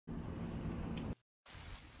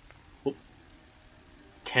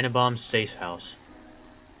Tenenbaum's safe house.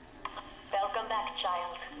 Welcome back,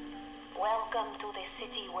 child. Welcome to the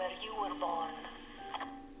city where you were born.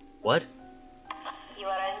 What? You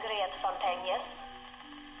are angry at Fontaine, yes?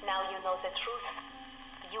 Now you know the truth.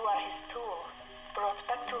 You are his tool, brought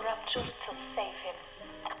back to Rapture to save him.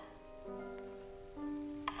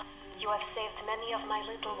 You have saved many of my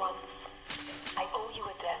little ones. I owe you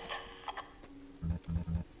a debt.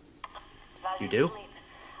 While You do? sleep,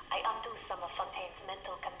 I undo some of Fontaine's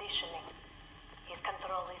mental conditioning. His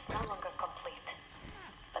control is no longer complete,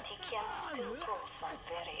 but he can still pull some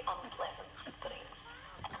very unpleasant strings.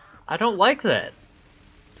 I don't like that.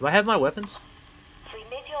 Do I have my weapons?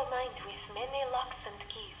 Remit your mind with many locks and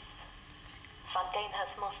keys. Fontaine has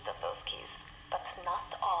most of those keys, but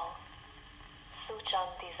not all.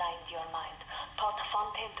 Suchong designed your mind, taught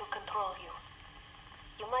Fontaine to control you.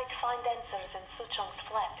 You might find answers in Suchong's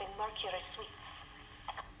flat in Mercury Suites.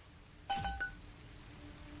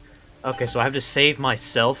 Okay, so I have to save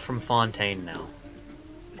myself from Fontaine now.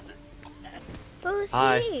 Who's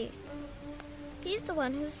Hi. he? He's the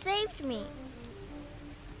one who saved me.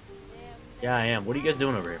 Yeah, I am. What are you guys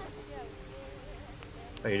doing over here?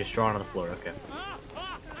 Oh, you're just drawing on the floor. Okay.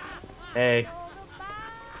 Hey.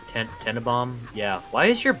 Tenenbaum? Yeah. Why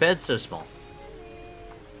is your bed so small?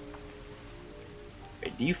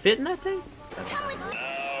 Wait, do you fit in that thing?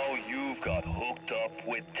 Now you've got hooked up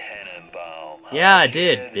with Tenenbaum. Yeah, I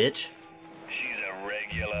did, bitch. She's a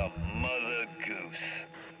regular mother goose.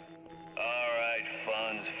 Alright,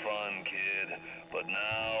 fun's fun, kid. But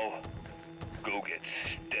now, go get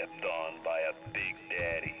stepped on by a big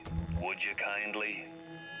daddy. Would you kindly?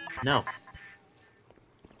 No.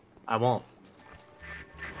 I won't.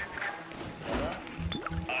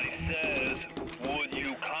 I says, would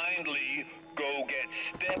you kindly go get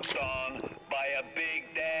stepped on by a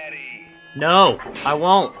big daddy? No, I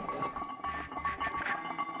won't.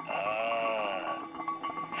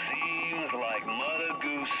 Seems like Mother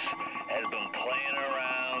Goose has been playing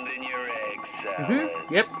around in your egg salad.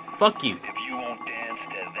 Yep, fuck you. If you won't dance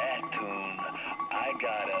to that tune, I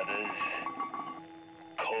got others.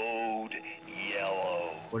 Code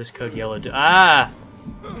Yellow. What does Code Yellow do? Ah!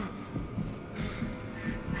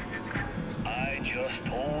 I just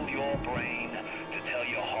told your brain to tell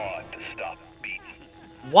your heart to stop beating.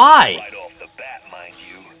 Why? Right off the bat, mind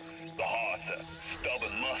you, the heart's a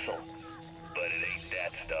stubborn muscle, but it ain't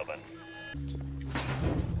that stubborn.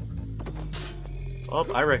 Oh,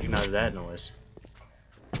 I recognize that noise.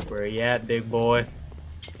 Where you at, big boy?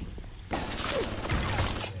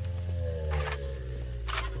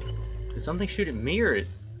 Did something shoot at me or it?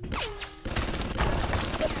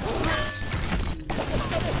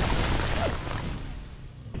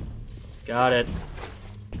 Got it.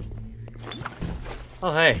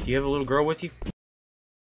 Oh hey, do you have a little girl with you?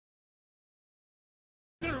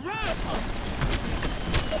 There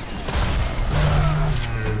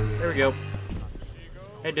we go.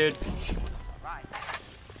 Hey dude.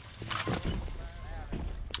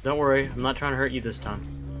 Don't worry, I'm not trying to hurt you this time.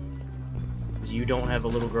 Because you don't have a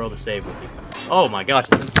little girl to save with you. Oh my gosh.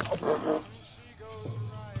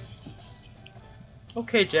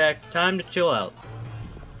 Okay Jack, time to chill out.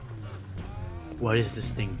 What does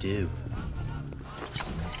this thing do?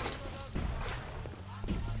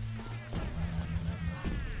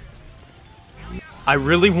 I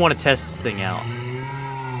really want to test this thing out.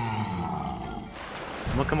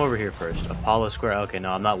 I'm gonna come over here first. Apollo Square. Okay,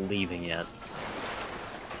 no, I'm not leaving yet.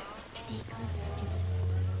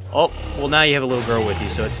 Oh, well now you have a little girl with you,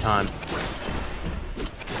 so it's time.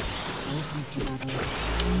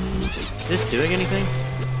 Is this doing anything?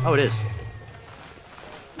 Oh, it is.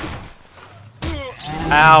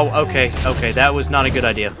 Ow, okay, that was not a good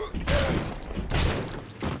idea.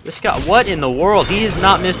 This guy, what in the world? He has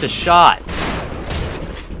not missed a shot.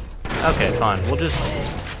 Okay, fine, we'll just...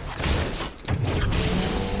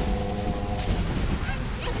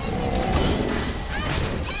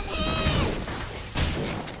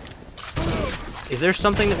 Is there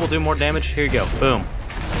something that will do more damage? Here you go, boom.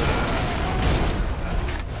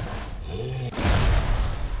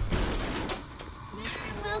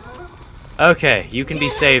 Okay, you can be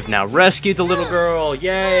saved now. Rescue the little girl!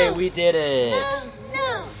 Yay, we did it!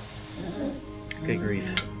 No. Good grief.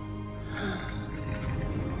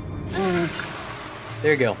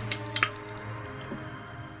 There you go.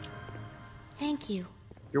 Thank you.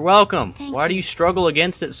 You're welcome. Thank Why do you. you struggle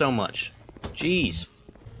against it so much? Jeez.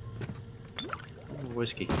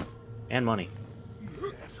 Whiskey. And money.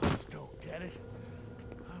 These assholes don't get it.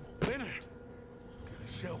 I'm a winner. Gonna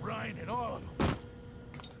show Ryan and all of them.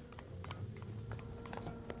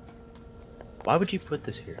 Why would you put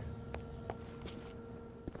this here?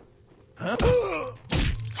 Huh?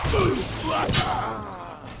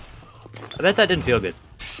 I bet that didn't feel good.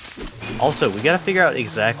 Also, we gotta figure out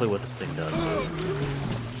exactly what this thing does.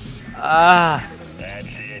 Ah! That's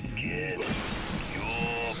it, kid.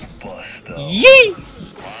 You're busted. Yee!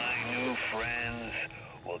 My new friends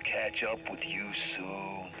will catch up with you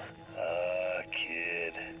soon.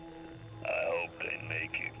 Kid. I hope they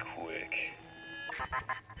make it quick.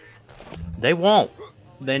 They won't.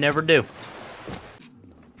 They never do.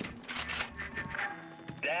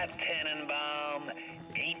 That Tenenbaum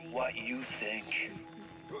ain't what you think.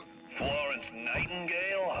 Florence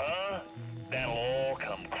Nightingale, huh? That'll all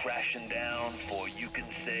come crashing down before you can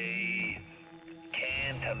say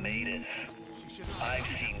canned tomatoes. I've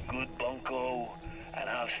seen good bunco, and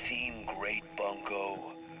I've seen great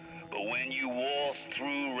bunco. But when you waltz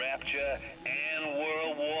through Rapture and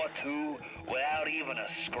World War II without even a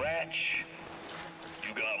scratch,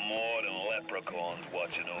 you got more than leprechauns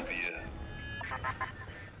watching over you.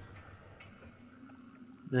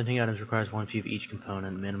 Venting items requires 1 few of each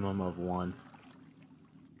component, minimum of 1.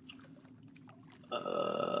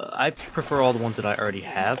 I prefer all the ones that I already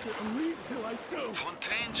have.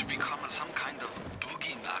 Fontaine to become some kind of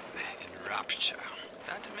boogeyman in Rapture.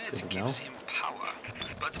 That myth gives him power.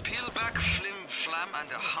 But peel back flim flam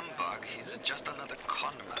and a humbug, he's just another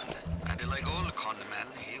conman. And like all conmen,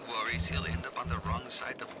 he worries he'll end up on the wrong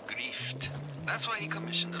side of grief. That's why he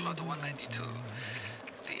commissioned a lot of 192.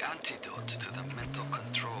 The antidote to the mental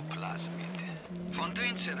control plasmid.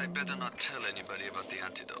 Fontaine said I better not tell anybody about the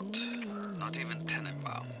antidote. Not even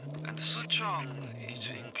Tenenbaum. And Suchong is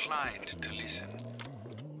inclined to listen.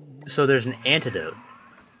 So there's an antidote.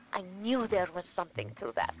 I knew there was something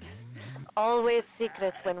to that. Always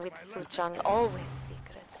secrets when with Suchong, always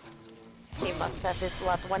secrets. He must have this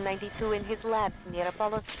lot 192 in his labs near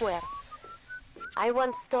Apollo Square. I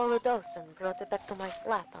once stole a dose and brought it back to my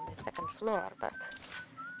flat on the 2nd floor, but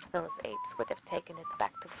those apes would have taken it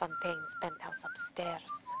back to Fontaine's penthouse upstairs.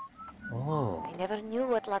 Oh. I never knew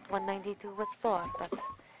what Lot 192 was for, but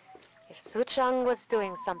if Suchong was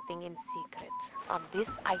doing something in secret, on this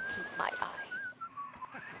I keep my eye.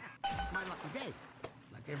 My lucky day,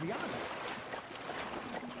 like every other.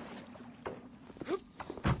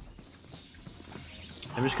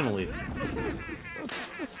 I'm just gonna leave.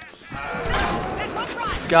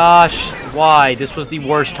 Gosh, why? This was the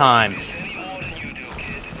worst time.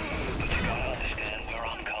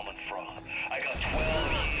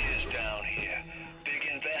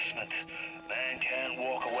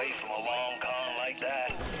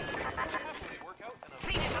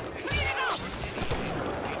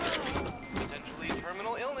 Potentially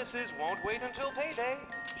terminal illnesses won't wait until payday,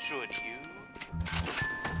 should you?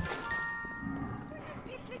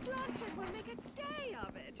 Picnic lunch and we'll make a day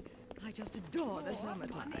of it. I just adore the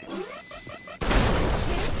summertime. Yes?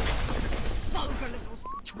 Vulgar little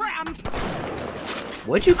tramp!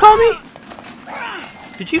 What'd you call me?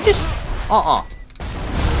 Did you just...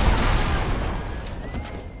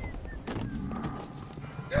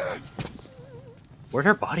 Where'd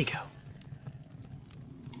her body go?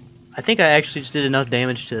 I think I actually just did enough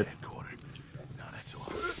damage to...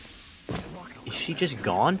 Is she just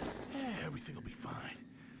gone? Everything will be fine.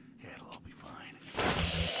 Yeah, it'll all be fine.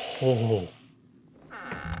 Oh.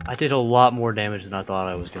 I did a lot more damage than I thought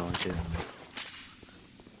I was going to.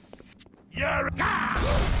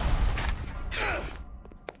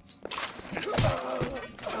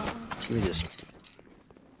 Give me this.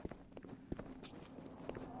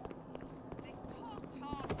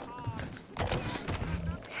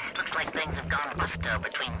 Looks like things have gone busto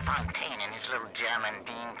between Fontaine and his little German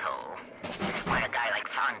beanpole. Why a guy like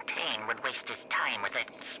Fontaine would waste his time with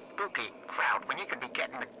that spooky crowd when he could be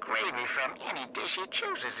getting the gravy from any dish he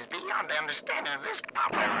chooses is beyond the understanding of this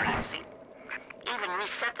paparazzi. Even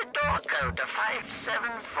reset the door code to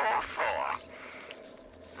 5744.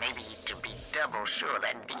 Maybe to be double sure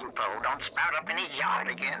that beanpole don't sprout up in his yard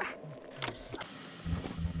again.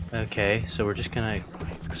 Okay, so we're just gonna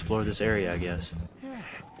explore this area, I guess.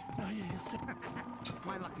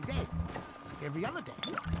 My lucky day, like every other day.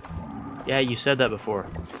 Yeah, you said that before.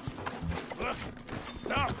 Look,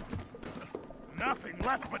 stop. Nothing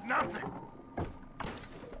left but nothing.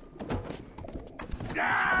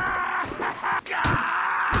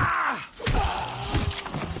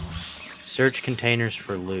 Search containers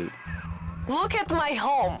for loot. Look at my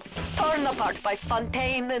home, torn apart by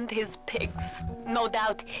Fontaine and his pigs. No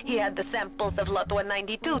doubt he had the samples of Lot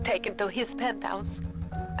 192 taken to his penthouse.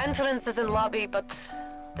 Entrance is in lobby, but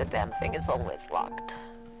the damn thing is always locked.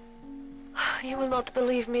 You will not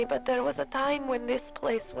believe me, but there was a time when this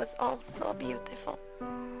place was also beautiful.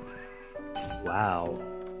 Wow.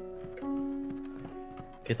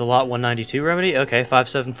 Get the lot 192 remedy? Okay,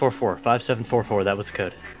 5744. 5744, that was the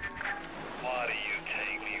code. What do you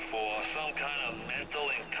take me for? Some kind of mental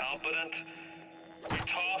incompetent? We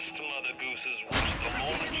tossed Mother Goose's roost the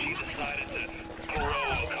moment she decided to grow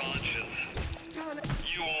a conscience.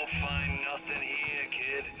 You won't find nothing here,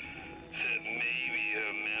 kid, except maybe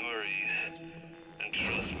her memories. And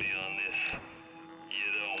trust me on this, you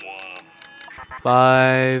don't want them.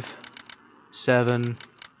 5, 7,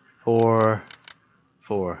 4,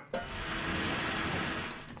 4.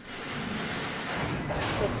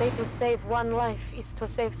 They say to save one life is to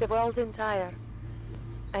save the world entire.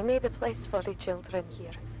 I made a place for the children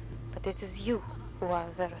here, but it is you who are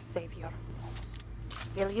their savior.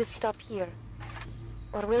 Will you stop here,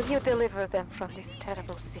 or will you deliver them from this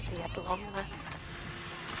terrible city at long last?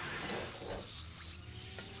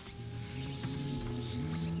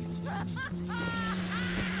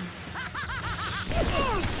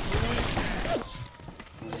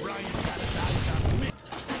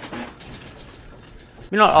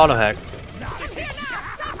 You're not auto hack.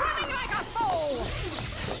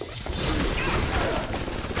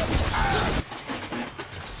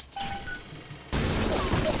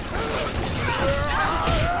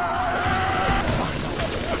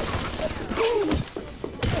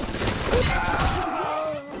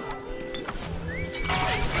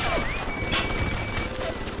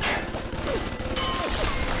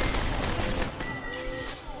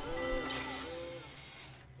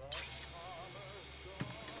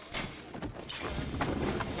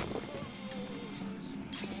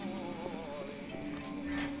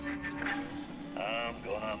 I'm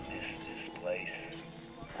gonna miss this place.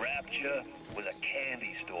 Rapture was a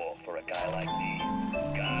candy store for a guy like me.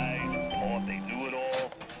 Guys who thought they knew it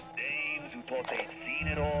all, dames who thought they'd seen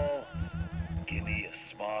it all. Give me a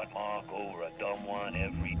smart mark over a dumb one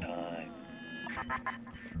every time.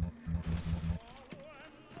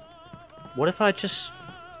 What if I just...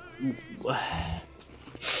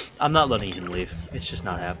 I'm not letting him leave. It's just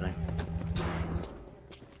not happening.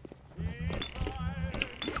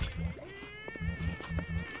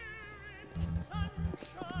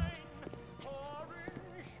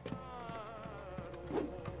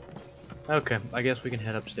 Okay, I guess we can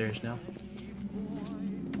head upstairs now.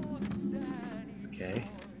 Okay.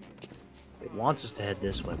 It wants us to head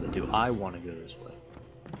this way, but do I want to go this way?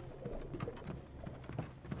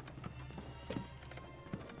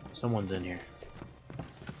 Someone's in here.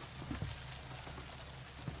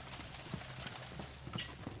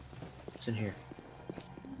 What's in here?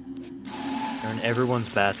 Turn everyone's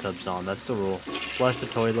bathtubs on. That's the rule. Flush the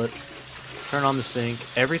toilet. Turn on the sink.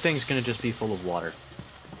 Everything's gonna just be full of water.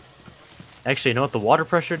 Actually, you know what? The water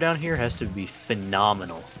pressure down here has to be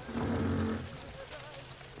phenomenal.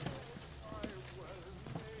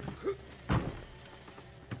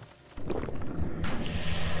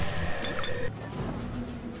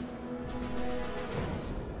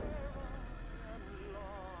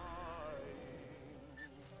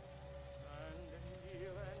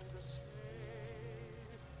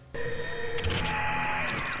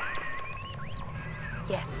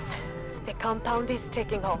 Yes, the compound is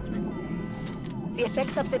taking hold. The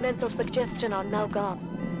effects of the mental suggestion are now gone,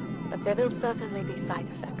 but there will certainly be side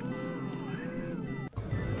effects.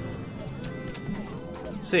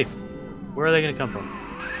 See, where are they going to come from?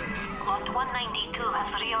 Lot 192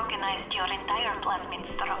 has reorganized your entire plasmid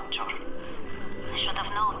structure. Should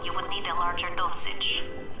have known you would need a larger dosage.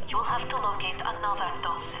 You will have to locate another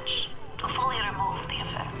dosage to fully remove the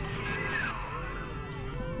effects.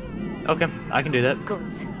 Okay, I can do that. Good.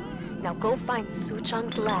 Now go find Su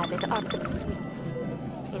Chang's lab in Artemis Suite.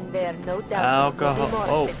 In there, no doubt, alcohol. there will be more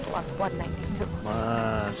Oh, of it on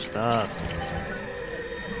 192. stop.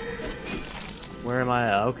 Where am I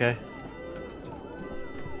at? Okay.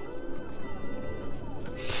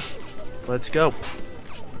 Let's go.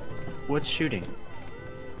 What's shooting?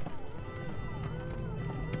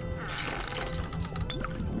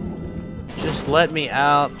 Just let me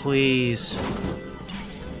out, please.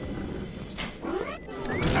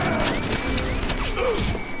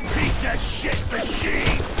 Piece of shit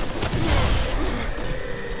machine!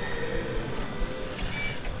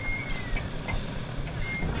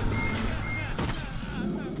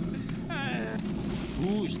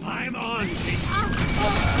 I'm on.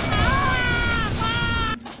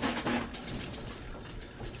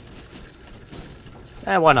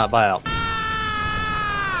 Why not buy out?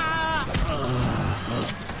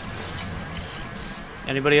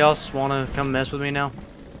 Anybody else want to come mess with me now?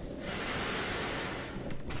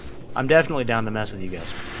 I'm definitely down to mess with you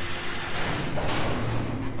guys.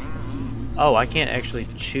 Oh, I can't actually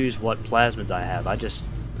choose what plasmids I have. I just...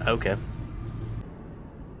 Okay.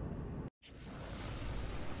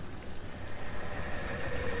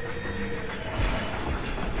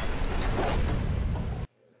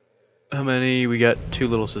 How many? We got 2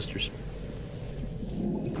 little sisters.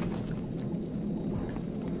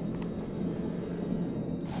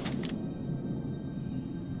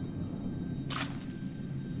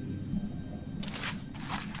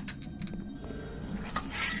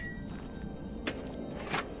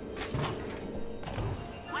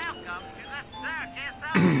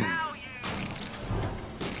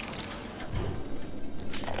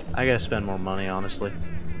 I gotta spend more money, honestly.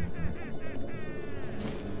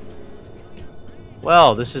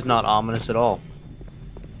 Well, this is not ominous at all.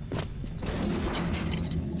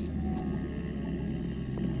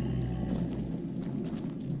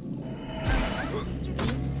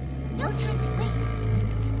 No time to wait.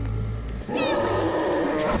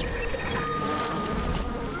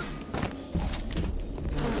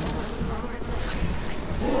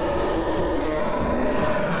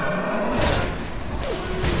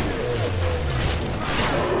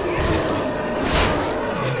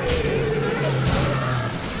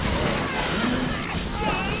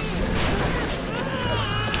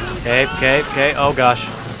 Okay. Oh gosh.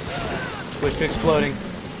 Quit exploding.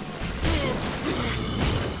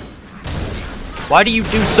 Why do you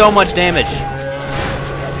do so much damage?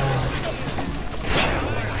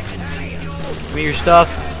 Give me your stuff.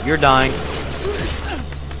 You're dying.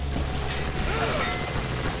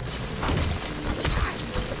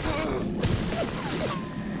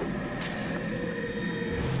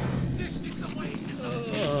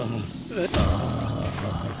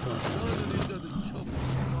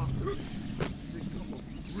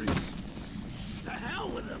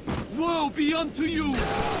 Woe be unto you!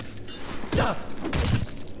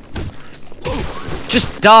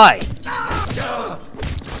 Just die!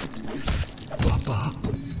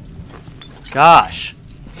 Gosh.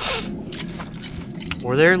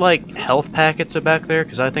 Were there like health packets back there?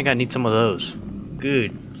 Because I think I need some of those.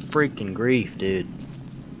 Good freaking grief, dude.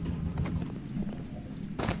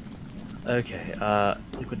 Okay,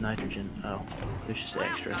 liquid nitrogen. Oh, there's just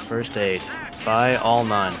extra. First aid. Buy all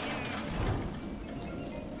 9.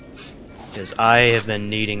 Because I have been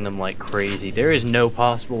needing them like crazy. There is no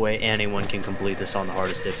possible way anyone can complete this on the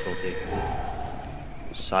hardest difficulty.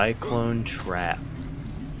 Cyclone trap.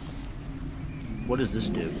 What does this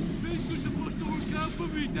do? This was supposed to work out for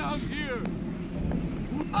me down here.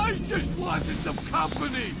 I just wanted some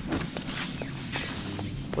company.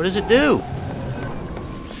 What does it do?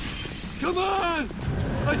 Come on!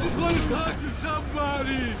 I just want to talk to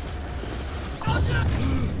somebody.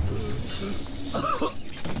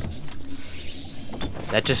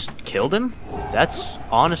 That just killed him? That's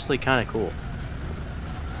honestly kind of cool.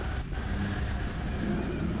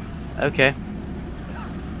 Okay.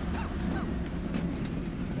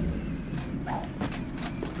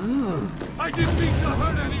 I didn't mean to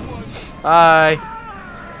hurt anyone. Bye.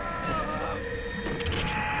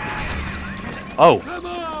 Oh. Come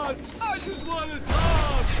on! I just want to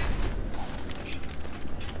talk.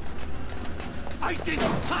 I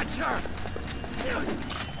didn't touch her.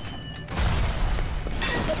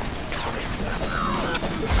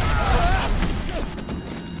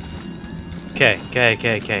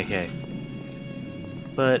 Okay.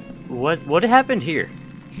 But what happened here?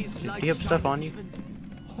 Do you have stuff on you?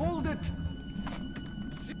 Hold it.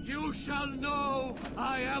 You shall know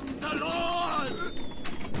I am the Lord.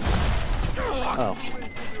 Oh.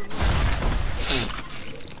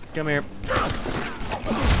 Come here.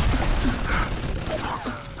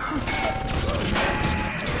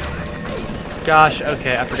 Gosh,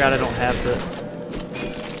 okay, I forgot I don't have the...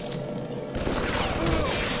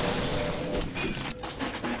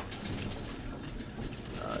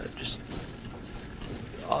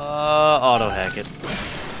 auto hack it.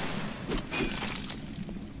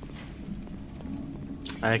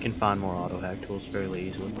 I can find more auto hack tools fairly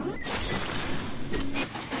easily.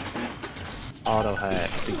 Auto hack,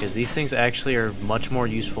 because these things actually are much more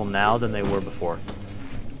useful now than they were before.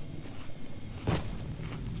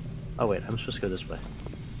 Oh wait, I'm supposed to go this way.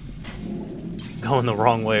 Going the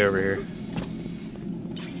wrong way over here.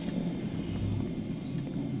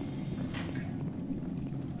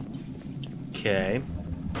 Okay.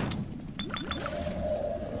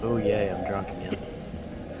 Oh yay, I'm drunk again.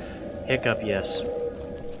 Hiccup, yes.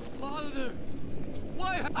 Father,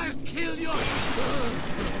 why I kill you?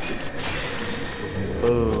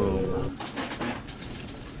 Boom.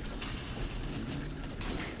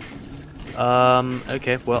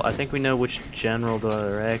 Okay, well, I think we know which general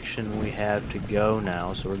direction we have to go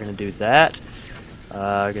now, so we're gonna do that.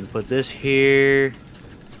 We're gonna put this here.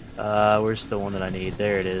 Where's the one that I need?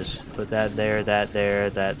 There it is. Put that there, that there,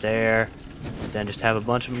 that there. Then just have a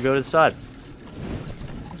bunch of them go to the side.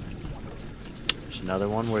 There's another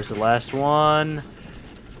one. Where's the last one?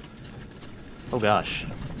 Oh gosh.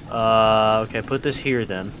 Okay, put this here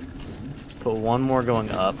then. Put one more going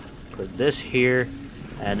up. Put this here,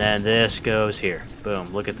 and then this goes here.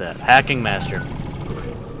 Boom, look at that. Hacking master.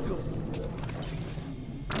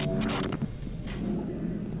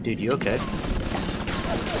 Dude, you okay?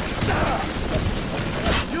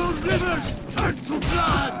 Your rivers turn to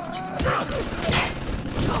blood!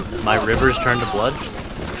 My rivers turn to blood?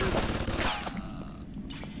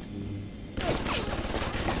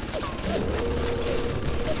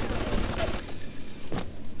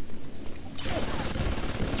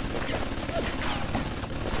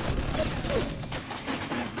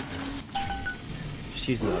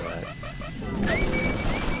 She's not right.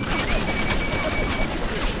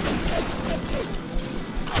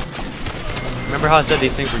 Remember how I said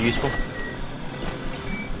these things were useful?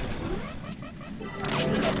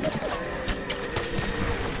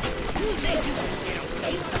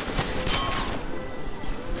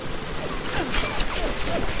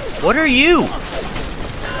 What are you?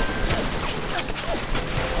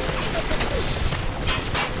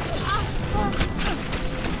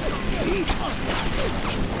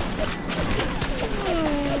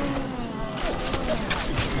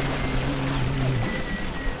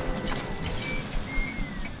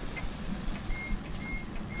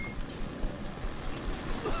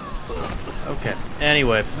 Okay,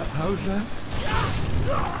 anyway. How's that?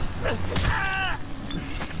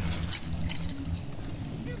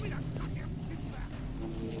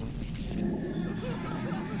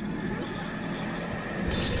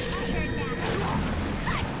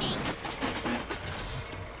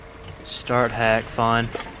 Start hack, fine.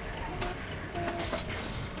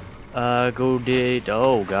 Go did.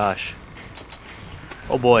 Oh gosh.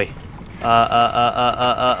 Oh boy.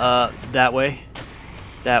 That way.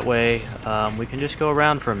 That way. We can just go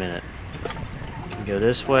around for a minute. Can go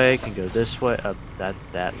this way. Can go this way.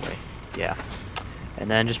 That way. Yeah. And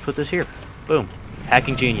then just put this here. Boom.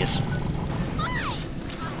 Hacking genius.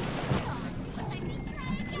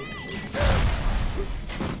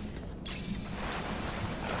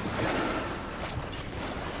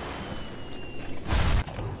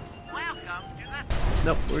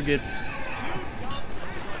 Nope, we're good.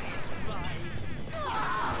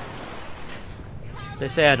 They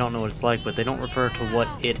say I don't know what it's like, but they don't refer to what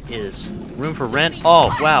it is. Room for rent? Oh,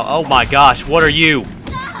 wow. Oh my gosh, what are you?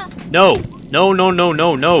 No. No, no, no,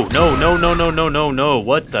 no, no, no, no, no, no, no, no, no.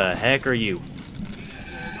 What the heck are you?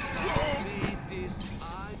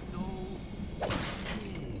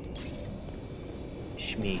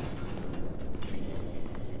 Shmee.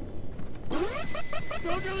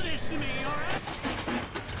 Don't do this to me, alright?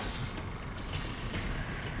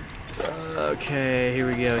 Okay, here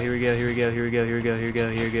we go, here we go, here we go, here we go, here we go, here we go,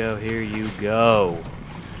 here we go, here you go.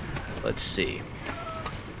 Let's see.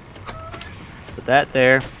 Put that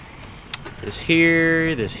there. This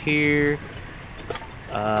here, this here. Is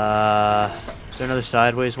there another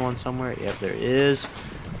sideways one somewhere? Yep, there is.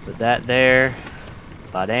 Put that there.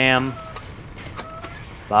 Ba-dam.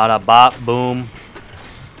 Bada-bop, boom.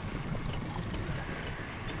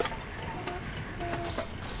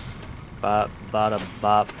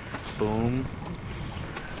 Bada-bop, boom.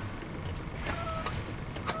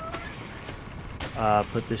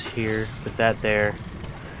 Put this here. Put that there.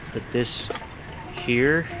 Put this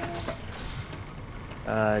here.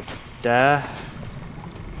 Duh.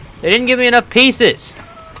 They didn't give me enough pieces!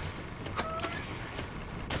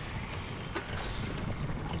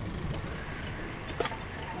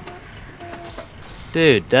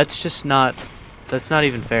 Dude, that's just not... That's not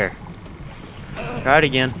even fair. Try it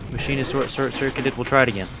again. Machine is short-circuited. We'll try it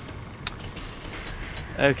again.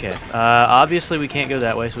 Okay. Obviously we can't go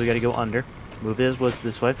that way, so we gotta go under. Move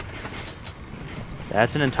this way.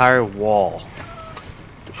 That's an entire wall.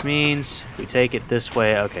 Which means we take it this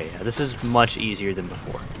way. Okay, yeah, this is much easier than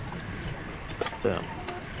before. Boom.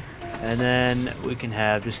 And then we can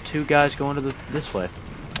have just two guys going to this way.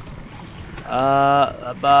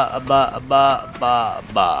 Bada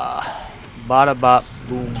bop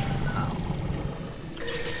boom. Ow.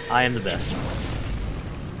 I am the best.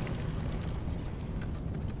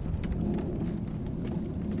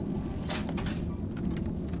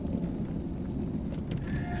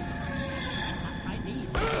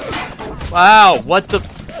 Wow, what the...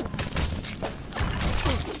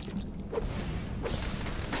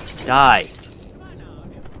 Die.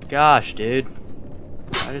 Gosh, dude.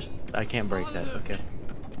 I can't break that, okay.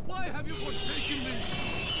 Why have you forsaken me?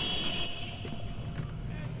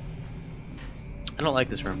 I don't like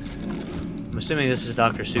this room. I'm assuming this is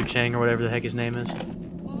Dr. Suchang or whatever the heck his name is.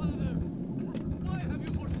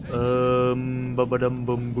 Ba-ba-dum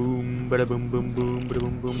boom boom, ba-da boom boom boom, ba-da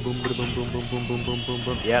boom boom boom, ba-da boom boom boom boom boom boom boom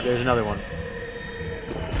boom. Yeah, there's another one.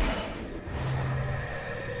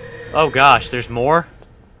 Oh gosh, there's more?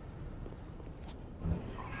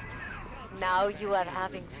 Now you are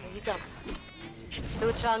having freedom.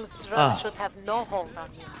 Su Chang's drug Ah. should have no hold on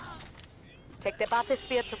you. Take the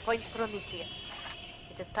bathysphere to Point Prometheus.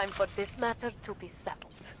 It is time for this matter to be settled.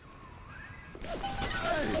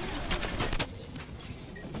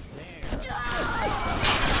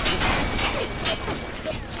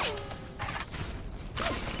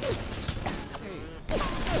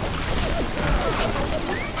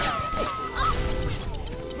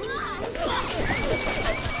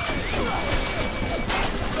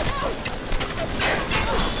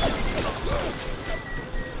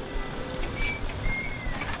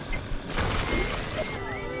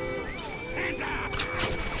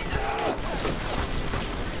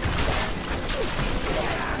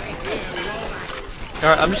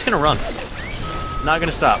 Alright, I'm just gonna run. Not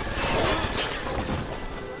gonna stop.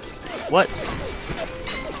 What?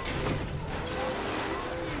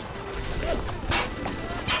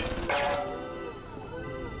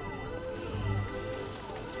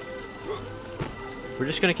 We're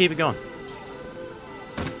just gonna keep it going.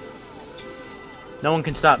 No one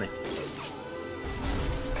can stop me.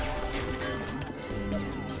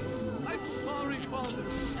 I'm sorry, Father.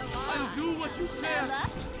 I'll do what you said.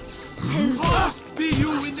 Must be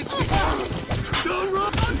you in the kitchen. Don't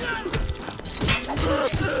run!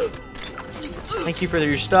 Thank you for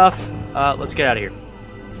your stuff. Let's get out of here.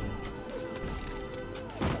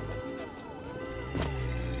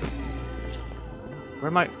 Where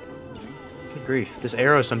am I? Good grief. This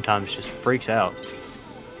arrow sometimes just freaks out.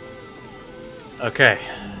 Okay.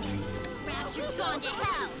 Rapture's gone to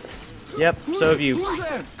hell. Yep, so have you. Who's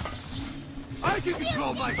there? I can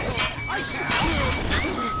control myself. I can.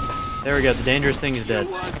 There we go. The dangerous thing is dead.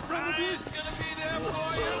 One friend is gonna be there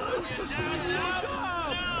for you.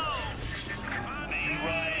 Me,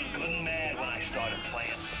 Ryan, good and mad when I started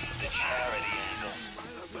playing the charity angle.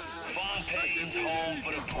 Fontaine's home for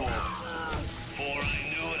the poor. Before I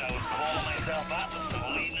knew it, I was calling myself out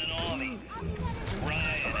and leading an army.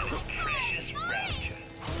 Ryan and his precious rapture.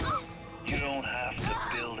 You don't have to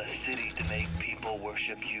build a city to make people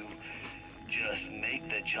worship you. Just make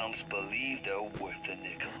the chumps believe they're worth a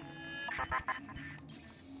nickel.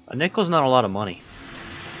 A nickel's not a lot of money.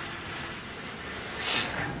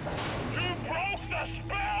 You broke the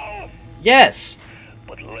spell! Yes!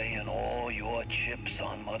 But laying all your chips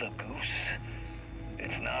on Mother Goose,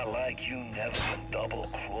 it's not like you never been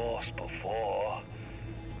double-crossed before.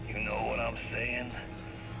 You know what I'm saying?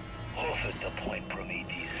 Hoof it to Point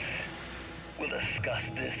Prometheus. We'll discuss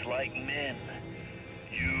this like men.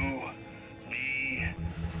 You, me,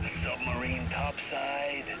 the submarine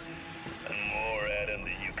topside, and more at him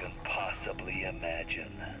than you can possibly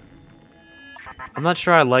imagine. I'm not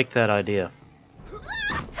sure I like that idea.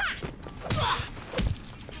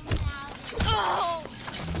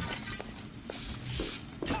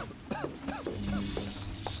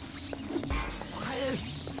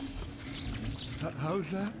 How's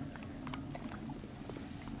that?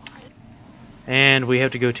 And we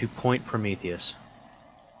have to go to Point Prometheus.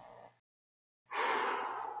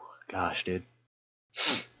 Gosh, dude.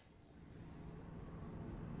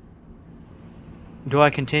 Do I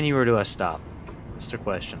continue or do I stop? That's the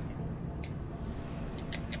question.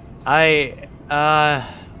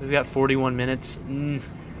 We've got 41 minutes.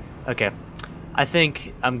 Okay. I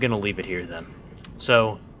think I'm gonna leave it here then.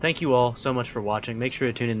 So, thank you all so much for watching. Make sure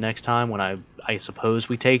to tune in next time when I suppose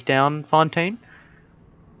we take down Fontaine.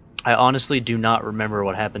 I honestly do not remember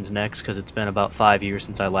what happens next because it's been about 5 years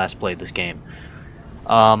since I last played this game.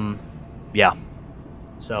 Yeah.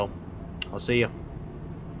 So, I'll see you.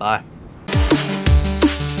 Bye.